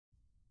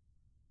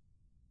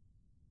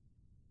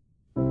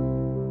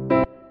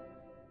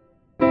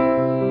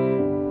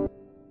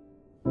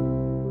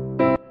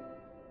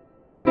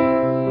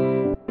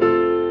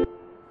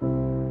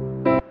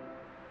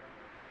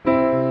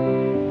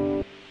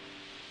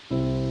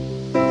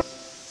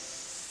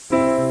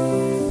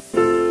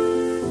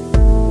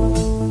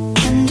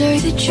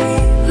a tree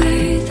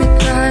where the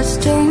grass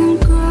don't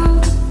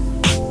grow.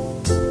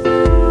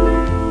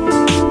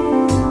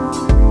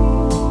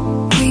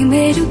 We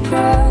made a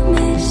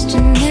promise to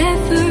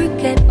never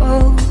get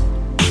old.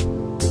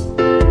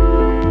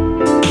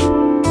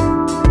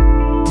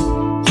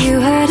 You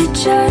had a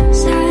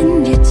chance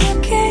and you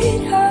took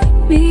it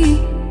on me,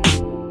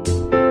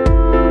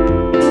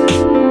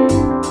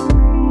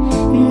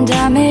 and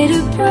I made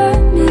a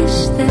promise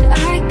that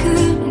I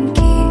couldn't keep.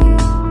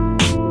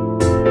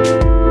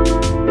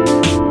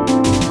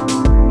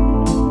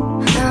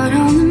 Out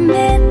on the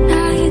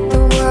midnight,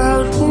 the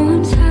world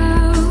wants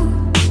out.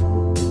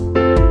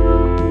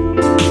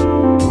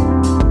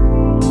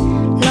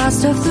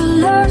 Last of the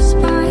love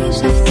spice,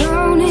 I've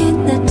thrown in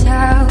the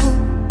towel.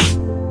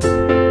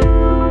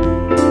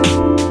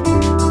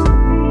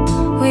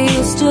 We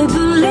used to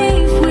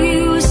believe we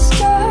were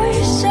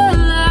stars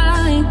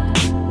aligned.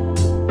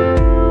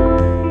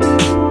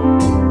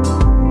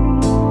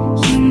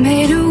 You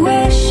made a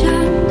wish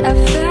and I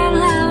fell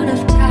out of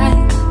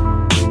time.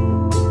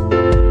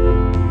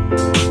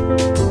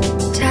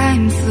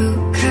 Time flew,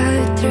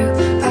 cut through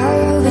all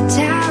over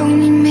town.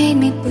 You made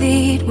me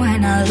bleed when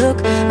I look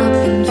up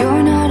and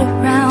you're not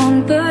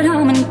around. But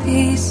I'm in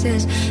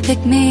pieces, pick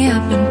me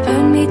up and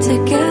burn me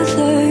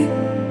together.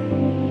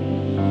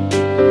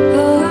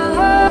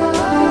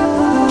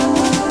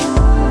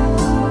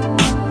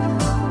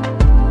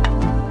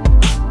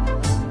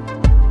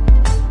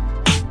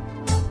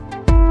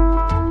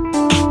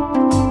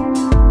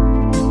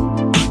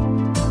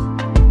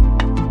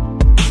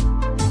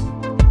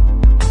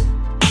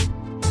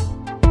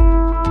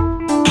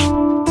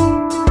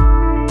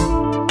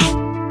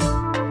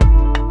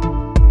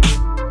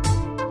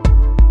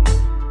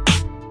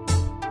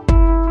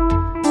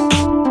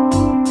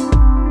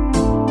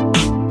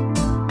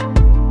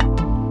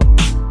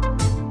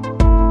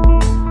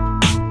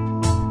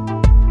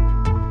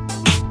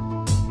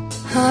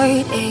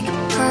 Heartache,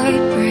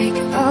 heartbreak,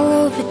 all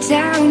over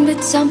town.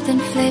 But something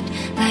flipped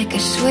like a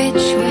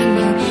switch when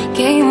you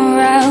came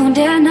around.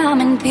 And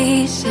I'm in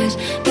pieces,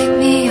 pick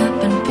me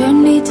up and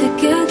burn me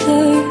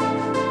together.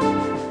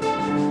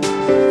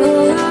 Oh.